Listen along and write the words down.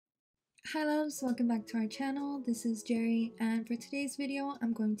Hi loves, welcome back to our channel. This is Jerry, and for today's video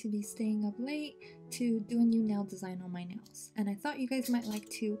I'm going to be staying up late to do a new nail design on my nails, and I thought you guys might like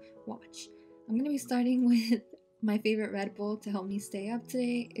to watch. I'm going to be starting with my favorite Red Bull to help me stay up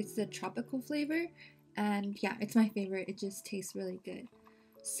today. It's the tropical flavor, and yeah, it's my favorite. It just tastes really good.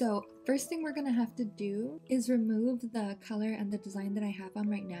 So first thing we're gonna have to do is remove the color and the design that I have on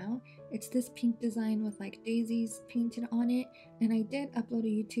right now. It's this pink design with like daisies painted on it, and I did upload a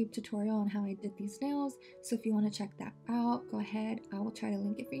YouTube tutorial on how I did these nails, so if you want to check that out, go ahead. I will try to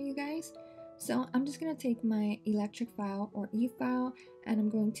link it for you guys. So I'm just gonna take my electric file or e-file, and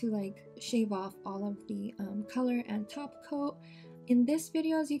I'm going to like shave off all of the color and top coat. In this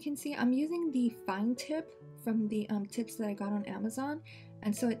video, as you can see, I'm using the fine tip from the tips that I got on Amazon,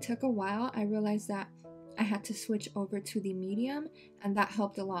 and so it took a while. I realized that I had to switch over to the medium, and that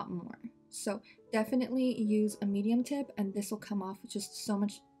helped a lot more. So definitely use a medium tip, and this will come off just so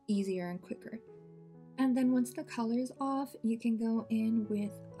much easier and quicker. And then once the color is off, you can go in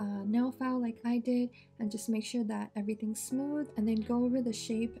with a nail file like I did and just make sure that everything's smooth, and then go over the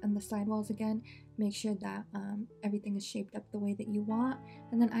shape and the sidewalls again. Make sure that everything is shaped up the way that you want.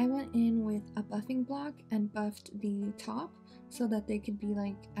 And then I went in with a buffing block and buffed the top so that they could be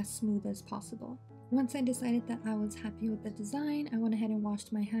like as smooth as possible. Once I decided that I was happy with the design, I went ahead and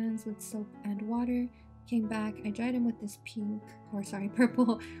washed my hands with soap and water. Came back, I dried them with this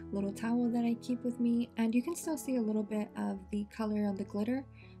purple little towel that I keep with me, and you can still see a little bit of the color on the glitter,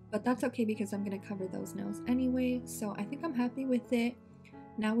 but that's okay because I'm going to cover those nails anyway, so I think I'm happy with it.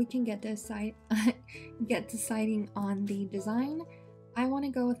 Now we can get deciding on the design. I want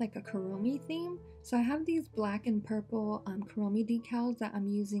to go with like a Kuromi theme, so I have these black and purple Kuromi decals that I'm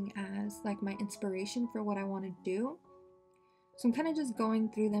using as like my inspiration for what I want to do. So I'm kind of just going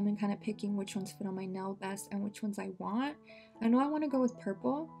through them and kind of picking which ones fit on my nail best and which ones I want. I know I want to go with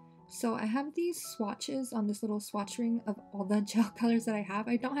purple, so I have these swatches on this little swatch ring of all the gel colors that I have.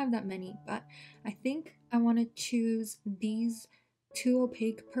 I don't have that many, but I think I want to choose these two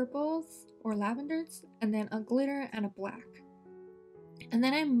opaque purples or lavenders, and then a glitter and a black. And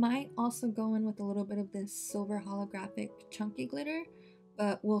then I might also go in with a little bit of this silver holographic chunky glitter,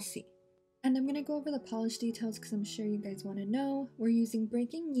 but we'll see. And I'm going to go over the polish details because I'm sure you guys want to know. We're using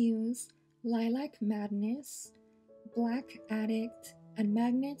Breaking News, Lilac Madness, Black Addict, and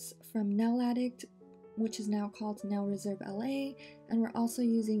magnets from Nail Addict, which is now called Nail Reserve LA. And we're also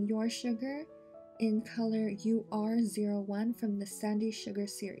using Your Sugar in color UR01 from the Sandy Sugar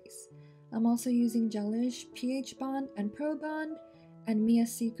series. I'm also using Gelish, pH Bond, and Pro Bond, and Mia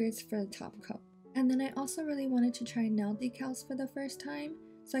Secrets for the top coat. And then I also really wanted to try nail decals for the first time.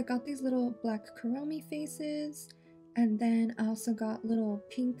 So I got these little black Kuromi faces, and then I also got little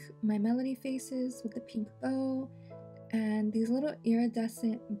pink My Melody faces with the pink bow, and these little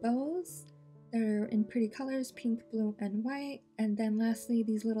iridescent bows that are in pretty colors, pink, blue, and white, and then lastly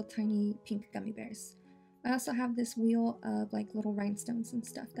these little tiny pink gummy bears. I also have this wheel of like little rhinestones and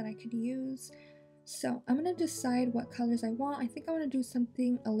stuff that I could use. So I'm going to decide what colors I want. I think I want to do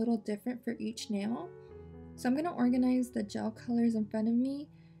something a little different for each nail. So I'm going to organize the gel colors in front of me,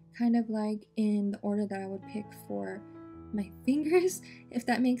 kind of like in the order that I would pick for my fingers, if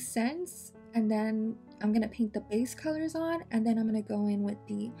that makes sense. And then I'm going to paint the base colors on, and then I'm going to go in with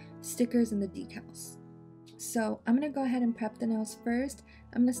the stickers and the decals. So I'm going to go ahead and prep the nails first.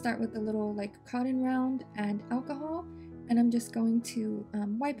 I'm going to start with a little like cotton round and alcohol, and I'm just going to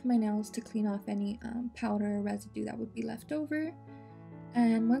wipe my nails to clean off any powder or residue that would be left over.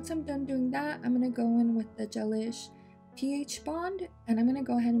 And once I'm done doing that, I'm going to go in with the Gelish pH Bond, and I'm going to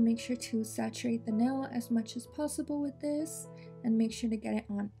go ahead and make sure to saturate the nail as much as possible with this and make sure to get it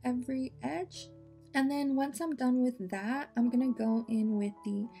on every edge. And then once I'm done with that, I'm going to go in with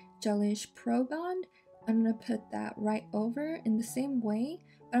the Gelish Pro Bond. I'm going to put that right over in the same way,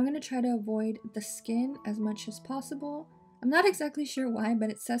 but I'm going to try to avoid the skin as much as possible. I'm not exactly sure why, but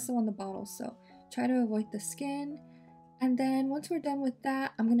it says so on the bottle, so try to avoid the skin. And then once we're done with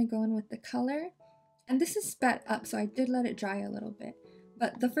that, I'm going to go in with the color. And this is sped up, so I did let it dry a little bit.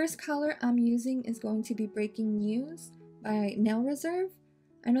 But the first color I'm using is going to be Breaking News by Nail Reserve.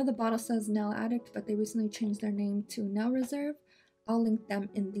 I know the bottle says Nail Addict, but they recently changed their name to Nail Reserve. I'll link them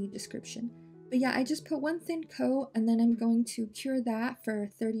in the description. But yeah, I just put one thin coat, and then I'm going to cure that for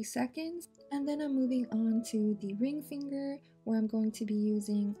 30 seconds. And then I'm moving on to the ring finger, where I'm going to be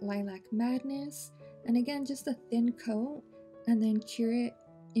using Lilac Madness. And again, just a thin coat, and then cure it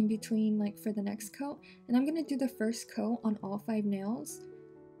in between like for the next coat. And I'm going to do the first coat on all 5 nails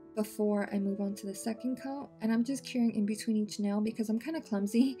before I move on to the second coat. And I'm just curing in between each nail because I'm kind of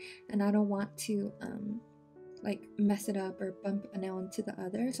clumsy and I don't want to like mess it up or bump a nail into the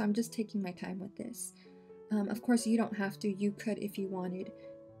other. So I'm just taking my time with this. Of course, you don't have to. You could, if you wanted,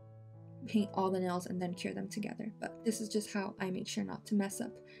 paint all the nails and then cure them together, but this is just how I make sure not to mess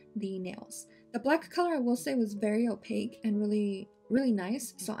up the nails. The black color, I will say, was very opaque and really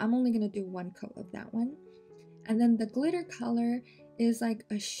nice, so I'm only going to do one coat of that one. And then the glitter color is like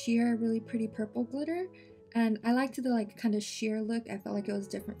a sheer, really pretty purple glitter, and I liked the like kind of sheer look. I felt like it was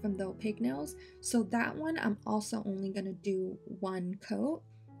different from the opaque nails, so that one I'm also only going to do one coat.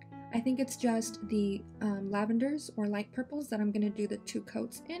 I think it's just the lavenders or light purples that I'm going to do the 2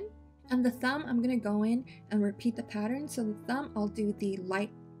 coats in. And the thumb, I'm going to go in and repeat the pattern. So the thumb, I'll do the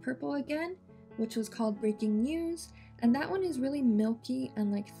light purple again, which was called Breaking News. And that one is really milky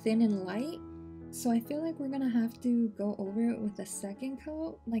and like thin and light. So I feel like we're going to have to go over it with a second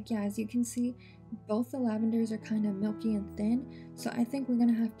coat. Like, yeah, as you can see, both the lavenders are kind of milky and thin. So I think we're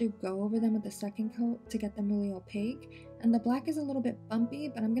going to have to go over them with the second coat to get them really opaque. And the black is a little bit bumpy,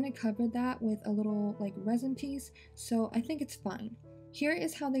 but I'm going to cover that with a little like resin piece. So I think it's fine. Here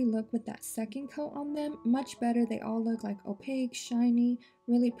is how they look with that second coat on them. Much better. They all look like opaque, shiny,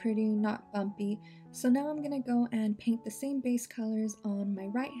 really pretty, not bumpy. So now I'm going to go and paint the same base colors on my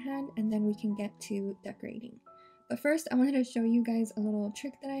right hand, and then we can get to decorating. But first, I wanted to show you guys a little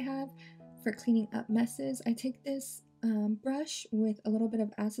trick that I have for cleaning up messes. I take this brush with a little bit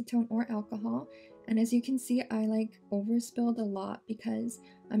of acetone or alcohol, and as you can see, I like overspilled a lot because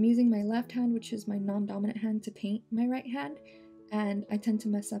I'm using my left hand, which is my non-dominant hand, to paint my right hand, and I tend to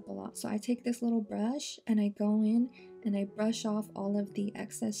mess up a lot. So I take this little brush and I go in and I brush off all of the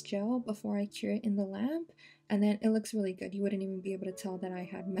excess gel before I cure it in the lamp, and then it looks really good. You wouldn't even be able to tell that I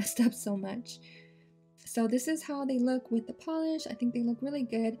had messed up so much. So this is how they look with the polish. I think they look really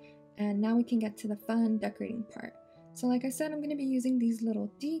good, and now we can get to the fun decorating part. So like I said, I'm going to be using these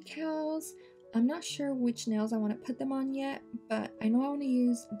little decals. I'm not sure which nails I want to put them on yet, but I know I want to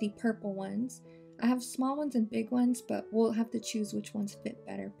use the purple ones. I have small ones and big ones, but we'll have to choose which ones fit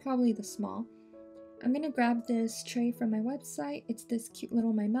better. Probably the small. I'm going to grab this tray from my website. It's this cute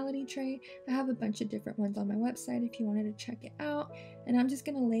little My Melody tray. I have a bunch of different ones on my website if you wanted to check it out. And I'm just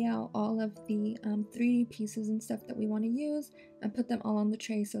going to lay out all of the 3D pieces and stuff that we want to use and put them all on the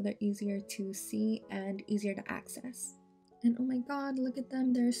tray so they're easier to see and easier to access. And oh my god, look at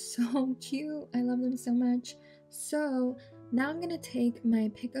them. They're so cute. I love them so much. So now I'm going to take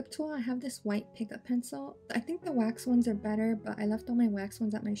my pickup tool. I have this white pickup pencil. I think the wax ones are better, but I left all my wax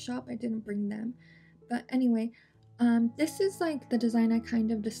ones at my shop. I didn't bring them. But anyway, this is like the design I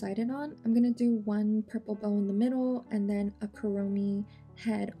kind of decided on. I'm going to do one purple bow in the middle and then a Kuromi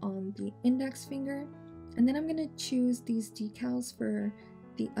head on the index finger. And then I'm going to choose these decals for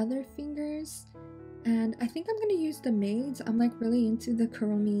the other fingers. And I think I'm going to use the maids. I'm like really into the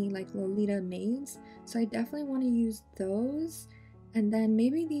Kuromi like Lolita maids. So I definitely want to use those. And then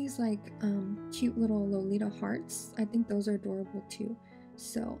maybe these like cute little Lolita hearts. I think those are adorable too.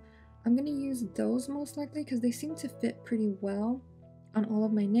 So I'm going to use those most likely because they seem to fit pretty well on all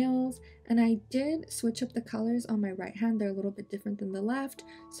of my nails. And I did switch up the colors on my right hand. They're a little bit different than the left.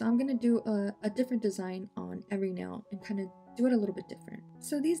 So I'm going to do a different design on every nail and kind of do it a little bit different.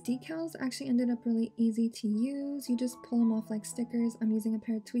 So these decals actually ended up really easy to use. You just pull them off like stickers. I'm using a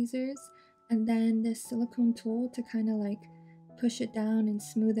pair of tweezers and then this silicone tool to kind of like push it down and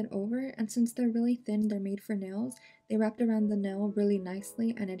smooth it over. And since they're really thin, they're made for nails, they wrapped around the nail really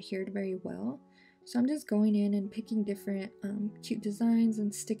nicely and adhered very well. So I'm just going in and picking different cute designs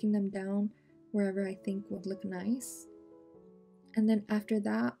and sticking them down wherever I think would look nice. And then after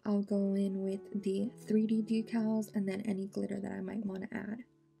that, I'll go in with the 3D decals and then any glitter that I might want to add.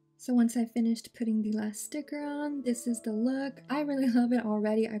 So once I finished putting the last sticker on, this is the look. I really love it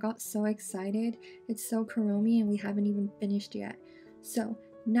already. I got so excited. It's so Kuromi and we haven't even finished yet. So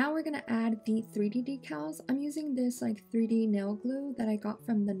now we're going to add the 3D decals. I'm using this like 3D nail glue that I got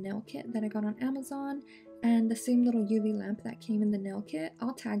from the nail kit that I got on Amazon, and the same little UV lamp that came in the nail kit.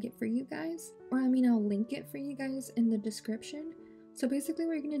 I'll tag it for you guys, or I'll link it for you guys in the description. So basically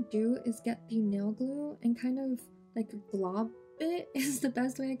what you're going to do is get the nail glue and kind of like glob it is the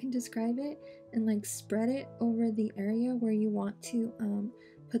best way I can describe it, and like spread it over the area where you want to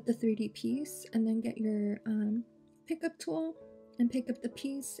put the 3D piece, and then get your pickup tool and pick up the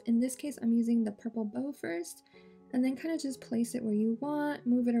piece. In this case, I'm using the purple bow first, and then kind of just place it where you want,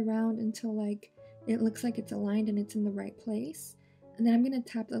 move it around until like it looks like it's aligned and it's in the right place. And then I'm going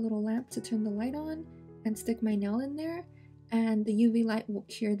to tap the little lamp to turn the light on and stick my nail in there, and the UV light will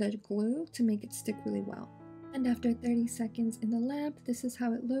cure the glue to make it stick really well. And after 30 seconds in the lamp, this is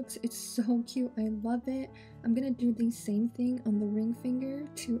how it looks. It's so cute. I love it. I'm going to do the same thing on the ring finger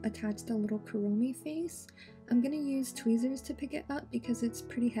to attach the little Kuromi face. I'm gonna use tweezers to pick it up because it's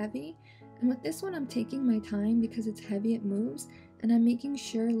pretty heavy. And with this one, I'm taking my time because it's heavy, it moves, and I'm making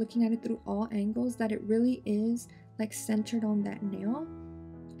sure, looking at it through all angles, that it really is like centered on that nail.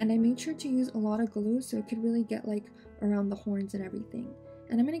 And I made sure to use a lot of glue so it could really get like around the horns and everything.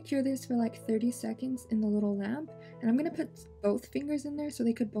 And I'm going to cure this for like 30 seconds in the little lamp, and I'm going to put both fingers in there so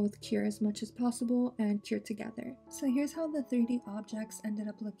they could both cure as much as possible and cure together. So here's how the 3D objects ended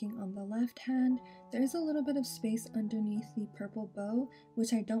up looking on the left hand. There is a little bit of space underneath the purple bow,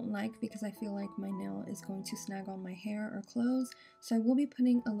 which I don't like because I feel like my nail is going to snag on my hair or clothes, so I will be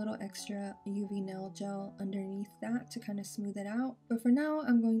putting a little extra UV nail gel underneath that to kind of smooth it out. But for now,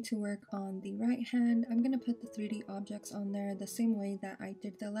 I'm going to work on the right hand. I'm going to put the 3D objects on there the same way that I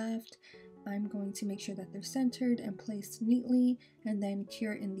did the left. I'm going to make sure that they're centered and placed neatly, and then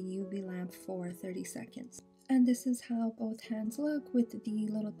cure in the UV lamp for 30 seconds. And this is how both hands look with the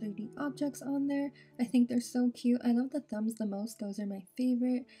little 3D objects on there. I think they're so cute. I love the thumbs the most. Those are my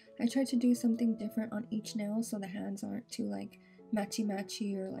favorite. I tried to do something different on each nail so the hands aren't too like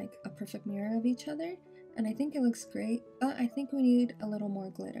matchy-matchy or like a perfect mirror of each other. And I think it looks great, but I think we need a little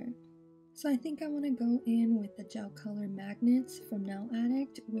more glitter. So I think I want to go in with the gel color magnets from Nail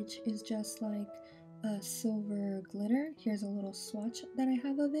Addict, which is just like a silver glitter. Here's a little swatch that I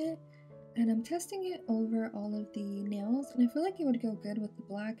have of it. And I'm testing it over all of the nails, and I feel like it would go good with the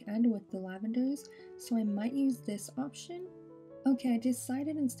black and with the lavenders, so I might use this option. Okay, I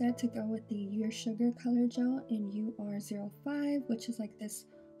decided instead to go with the Your Sugar color gel in UR05, which is like this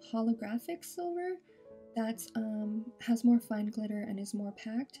holographic silver that has more fine glitter and is more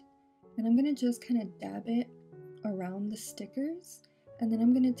packed. And I'm going to just kind of dab it around the stickers, and then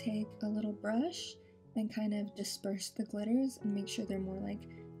I'm going to take a little brush and kind of disperse the glitters and make sure they're more like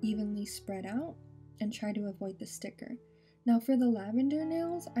evenly spread out and try to avoid the sticker. Now for the lavender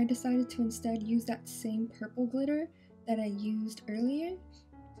nails, I decided to instead use that same purple glitter that I used earlier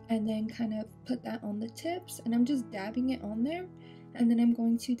and then kind of put that on the tips, and I'm just dabbing it on there, and then I'm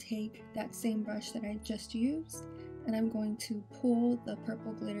going to take that same brush that I just used and I'm going to pull the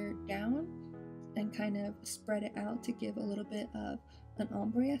purple glitter down and kind of spread it out to give a little bit of an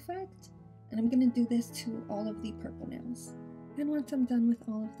ombre effect. And I'm going to do this to all of the purple nails. And once I'm done with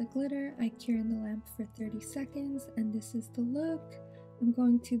all of the glitter, I cure in the lamp for 30 seconds, and this is the look. I'm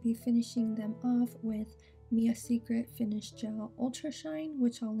going to be finishing them off with Mia Secret Finish Gel Ultra Shine,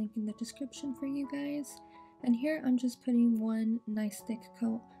 which I'll link in the description for you guys. And here I'm just putting one nice thick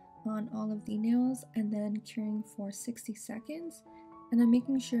coat on all of the nails and then curing for 60 seconds. And I'm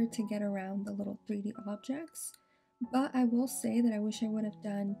making sure to get around the little 3D objects. But I will say that I wish I would have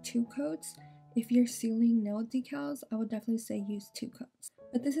done 2 coats. If you're sealing nail decals, I would definitely say use 2 coats.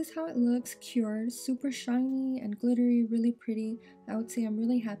 But this is how it looks cured, super shiny and glittery, really pretty. I would say I'm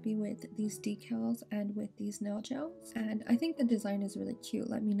really happy with these decals and with these nail gels. And I think the design is really cute.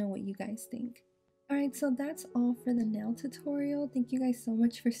 Let me know what you guys think. Alright, so that's all for the nail tutorial. Thank you guys so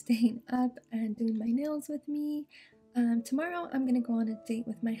much for staying up and doing my nails with me. Tomorrow I'm going to go on a date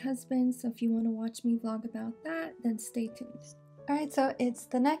with my husband, so if you want to watch me vlog about that, then stay tuned. Alright, so it's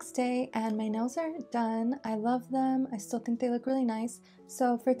the next day and my nails are done. I love them. I still think they look really nice.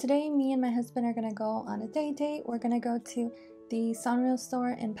 So for today, me and my husband are going to go on a day date. We're going to go to the Sanrio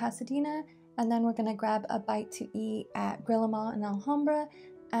store in Pasadena, and then we're going to grab a bite to eat at Grillamont in Alhambra.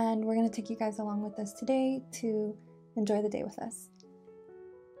 And we're going to take you guys along with us today to enjoy the day with us.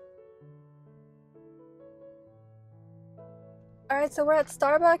 Alright, so we're at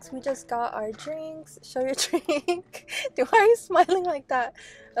Starbucks. We just got our drinks. Show your drink. Why are you smiling like that?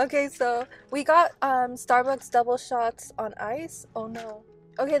 Okay, so we got Starbucks double shots on ice. Oh no.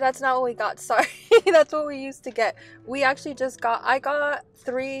 Okay, that's not what we got. Sorry. That's what we used to get. We actually just got, I got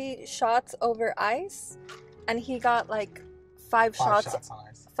 3 shots over ice, and he got like 5 shots on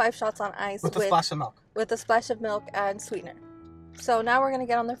ice. 5 shots on ice with a splash of milk. With a splash of milk and sweetener. So now we're gonna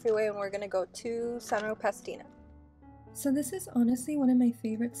get on the freeway and we're gonna go to Sanrio, Pasadena. So this is honestly one of my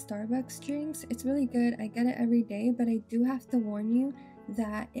favorite Starbucks drinks. It's really good. I get it every day, but I do have to warn you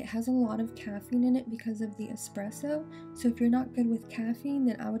that it has a lot of caffeine in it because of the espresso. So if you're not good with caffeine,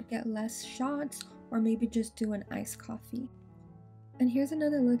 then I would get less shots or maybe just do an iced coffee. And here's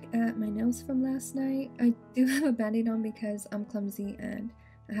another look at my nails from last night. I do have a band-aid on because I'm clumsy and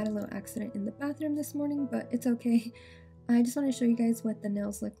I had a little accident in the bathroom this morning, but it's okay. I just want to show you guys what the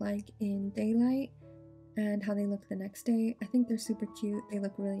nails look like in daylight and how they look the next day. I think they're super cute. They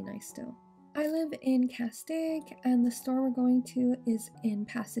look really nice still. I live in Castaic and the store we're going to is in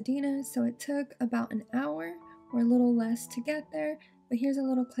Pasadena, so it took about an hour or a little less to get there, but here's a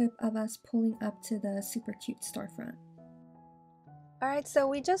little clip of us pulling up to the super cute storefront. Alright, so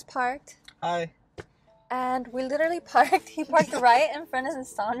we just parked. Hi. and we literally parked. He parked right in front of the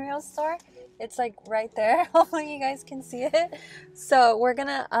Sanrio store. It's like right there. Hopefully you guys can see it. So we're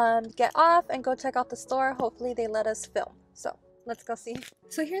gonna get off and go check out the store. Hopefully they let us film. So let's go see.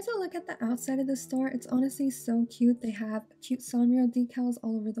 So here's a look at the outside of the store. It's honestly so cute. They have cute Sanrio decals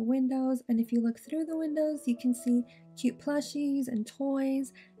all over the windows, and if you look through the windows, you can see cute plushies and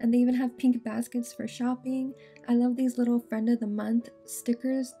toys, and they even have pink baskets for shopping. I love these little friend of the month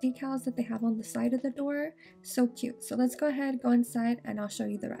stickers decals that they have on the side of the door. So cute. So let's go ahead, go inside, and I'll show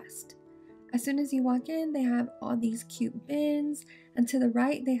you the rest. As soon as you walk in, they have all these cute bins, and to the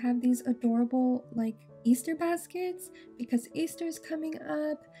right, they have these adorable like Easter baskets because Easter's coming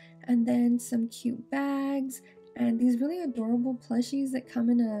up, and then some cute bags and these really adorable plushies that come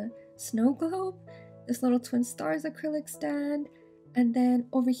in a snow globe, this little twin stars acrylic stand, and then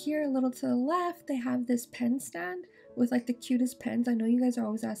over here a little to the left they have this pen stand with like the cutest pens. I know you guys are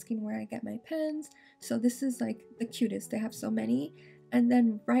always asking where I get my pens, so this is like the cutest. They have so many. And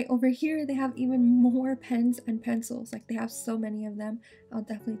then right over here they have even more pens and pencils, like they have so many of them. I'll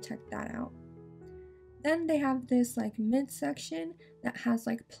definitely check that out. Then they have this like midsection that has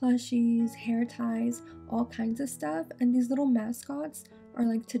like plushies, hair ties, all kinds of stuff, and these little mascots are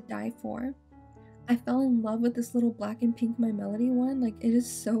like to die for. I fell in love with this little black and pink My Melody one. Like it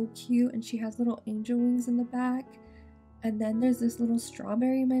is so cute, and she has little angel wings in the back. And then there's this little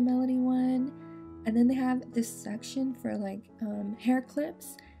strawberry My Melody one. And then they have this section for like hair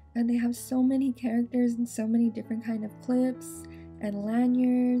clips, and they have so many characters and so many different kind of clips and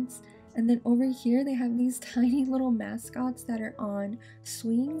lanyards. And then over here they have these tiny little mascots that are on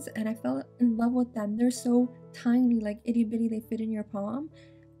swings, and I fell in love with them. They're so tiny, like itty bitty, they fit in your palm,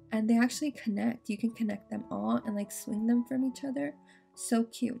 and they actually connect. You can connect them all and like swing them from each other. So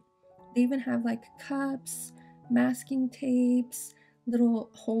cute. They even have like cups, masking tapes, little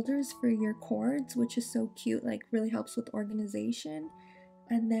holders for your cords, which is so cute, like really helps with organization.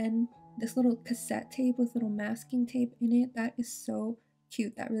 And then this little cassette tape with little masking tape in it, that is so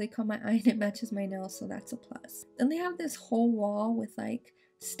cute. That really caught my eye, and it matches my nails, so that's a plus. Then they have this whole wall with like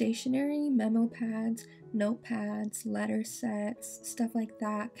stationery, memo pads, notepads, letter sets, stuff like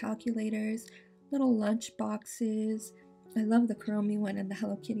that, calculators, little lunch boxes. I love the Kuromi one and the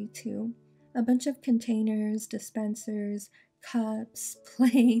Hello Kitty too. A bunch of containers, dispensers, cups,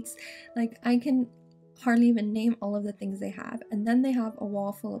 plates. Like I can hardly even name all of the things they have. And then they have a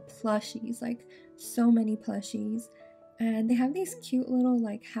wall full of plushies, like so many plushies. And they have these cute little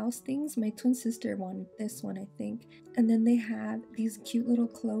like house things. My twin sister wanted this one, I think. And then they have these cute little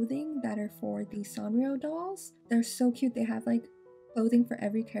clothing that are for the Sanrio dolls. They're so cute. They have like clothing for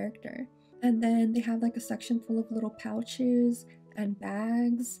every character. And then they have like a section full of little pouches and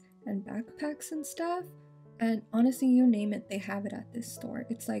bags and backpacks and stuff. And honestly, you name it, they have it at this store.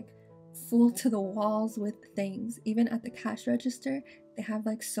 It's like full to the walls with things. Even at the cash register, they have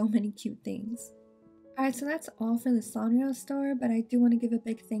like so many cute things. Alright, so that's all for the Sanrio store, but I do want to give a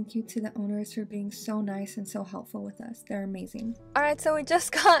big thank you to the owners for being so nice and so helpful with us. They're amazing. Alright, so we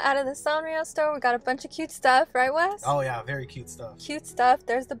just got out of the Sanrio store. We got a bunch of cute stuff, right Wes? Oh yeah, very cute stuff. Cute stuff.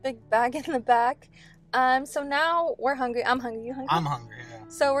 There's the big bag in the back. So now we're hungry. I'm hungry. You hungry? I'm hungry, yeah.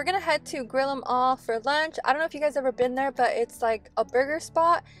 So we're gonna head to Grill 'em All for lunch. I don't know if you guys ever been there, but it's like a burger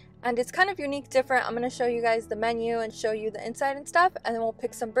spot, and it's kind of unique, different. I'm gonna show you guys the menu and show you the inside and stuff, and then we'll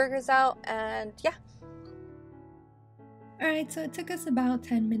pick some burgers out, and yeah. Alright, so it took us about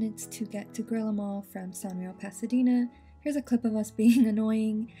 10 minutes to get to Grill 'em All from Sanrio, Pasadena. Here's a clip of us being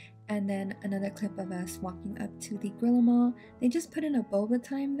annoying, and then another clip of us walking up to the Grill 'em All. They just put in a boba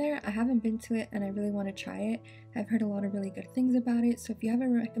time there. I haven't been to it, and I really want to try it. I've heard a lot of really good things about it, so if you have a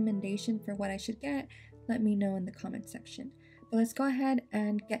recommendation for what I should get, let me know in the comment section. But let's go ahead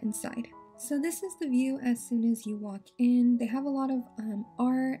and get inside. So this is the view as soon as you walk in. They have a lot of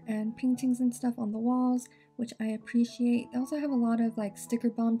art and paintings and stuff on the walls, which I appreciate. They also have a lot of like sticker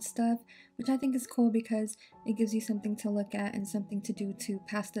bombed stuff, which I think is cool because it gives you something to look at and something to do to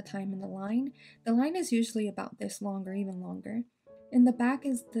pass the time in the line. The line is usually about this long or even longer. In the back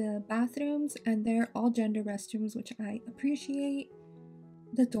is the bathrooms, and they're all gender restrooms, which I appreciate.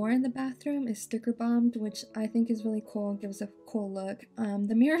 The door in the bathroom is sticker bombed, which I think is really cool and gives a cool look.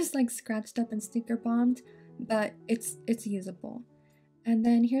 The mirror is like scratched up and sticker bombed, but it's usable. And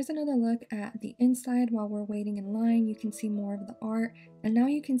then here's another look at the inside while we're waiting in line. You can see more of the art, and now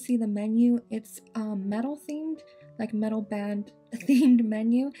you can see the menu. It's metal themed, like metal band themed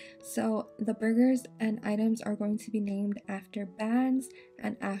menu. So the burgers and items are going to be named after bands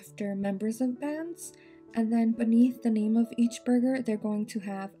and after members of bands. And then beneath the name of each burger, they're going to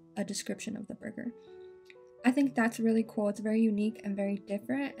have a description of the burger. I think that's really cool. It's very unique and very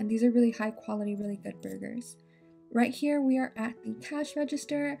different, and these are really high quality, really good burgers. Right here, we are at the cash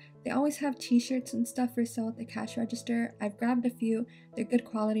register. They always have t-shirts and stuff for sale at the cash register. I've grabbed a few. They're good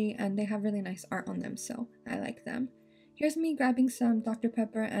quality and they have really nice art on them, so I like them. Here's me grabbing some Dr.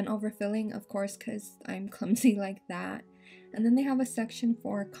 Pepper and overfilling, of course, because I'm clumsy like that. And then they have a section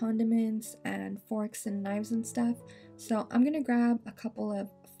for condiments and forks and knives and stuff. So I'm gonna grab a couple of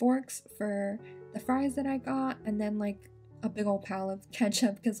forks for the fries that I got, and then like a big old pile of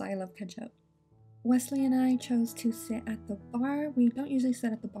ketchup because I love ketchup. Wesley and I chose to sit at the bar. We don't usually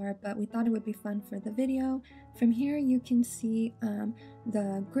sit at the bar, but we thought it would be fun for the video. From here you can see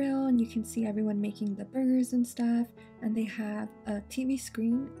the grill, and you can see everyone making the burgers and stuff, and they have a TV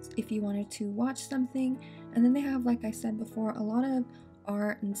screen if you wanted to watch something, and then they have, like I said before, a lot of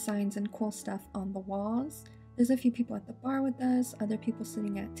art and signs and cool stuff on the walls. There's a few people at the bar with us, other people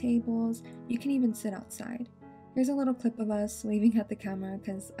sitting at tables. You can even sit outside. Here's a little clip of us waving at the camera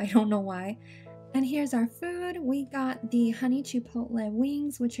because I don't know why. And here's our food. We got the honey chipotle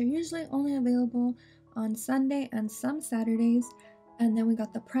wings, which are usually only available on Sunday and some Saturdays. And then we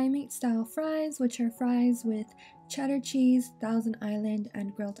got the primate style fries, which are fries with cheddar cheese, Thousand Island,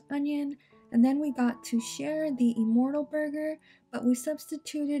 and grilled onion. And then we got to share the immortal burger, but we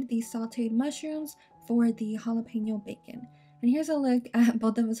substituted the sauteed mushrooms for the jalapeno bacon. And here's a look at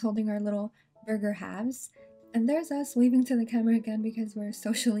both of us holding our little burger halves. And there's us waving to the camera again because we're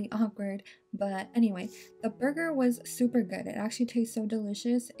socially awkward. But anyway, the burger was super good. It actually tastes so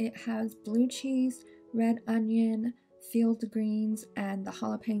delicious. It has blue cheese, red onion, field greens, and the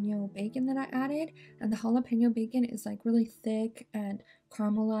jalapeno bacon that I added. And the jalapeno bacon is like really thick and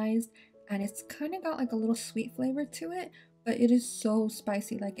caramelized, and it's kind of got like a little sweet flavor to it, but it is so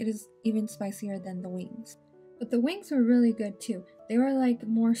spicy. Like, it is even spicier than the wings. But the wings were really good too. They were like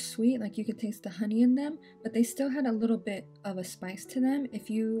more sweet, like you could taste the honey in them, but they still had a little bit of a spice to them. If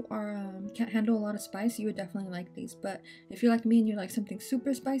you are can't handle a lot of spice, you would definitely like these. But if you're like me and you like something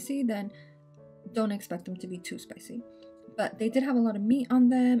super spicy, then don't expect them to be too spicy. But they did have a lot of meat on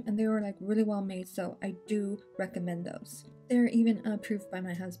them, and they were like really well made, so I do recommend those. They're even approved by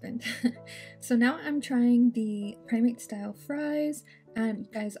my husband. So now I'm trying the primate style fries,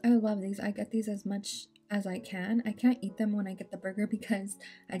 and guys, I love these. I get these as much as I can. I can't eat them when I get the burger because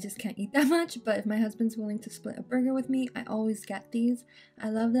I just can't eat that much, but if my husband's willing to split a burger with me, I always get these. I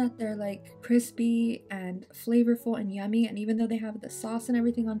love that they're like crispy and flavorful and yummy, and even though they have the sauce and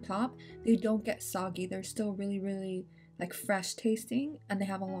everything on top, they don't get soggy. They're still really like fresh tasting, and they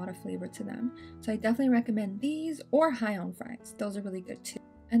have a lot of flavor to them. So I definitely recommend these or high on fries. Those are really good too.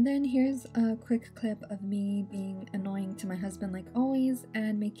 And then here's a quick clip of me being annoying to my husband like always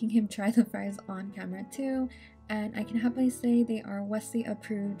and making him try the fries on camera too. And I can happily say they are Wesley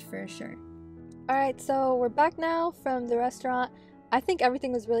approved for sure. Alright, so we're back now from the restaurant. I think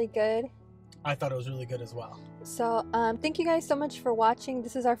everything was really good. I thought it was really good as well. So thank you guys so much for watching.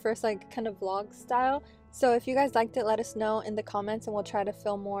 This is our first like kind of vlog style. So if you guys liked it, let us know in the comments and we'll try to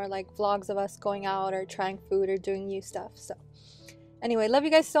film more like vlogs of us going out or trying food or doing new stuff. So anyway, love you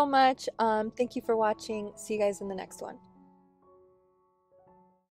guys so much. Thank you for watching. See you guys in the next one.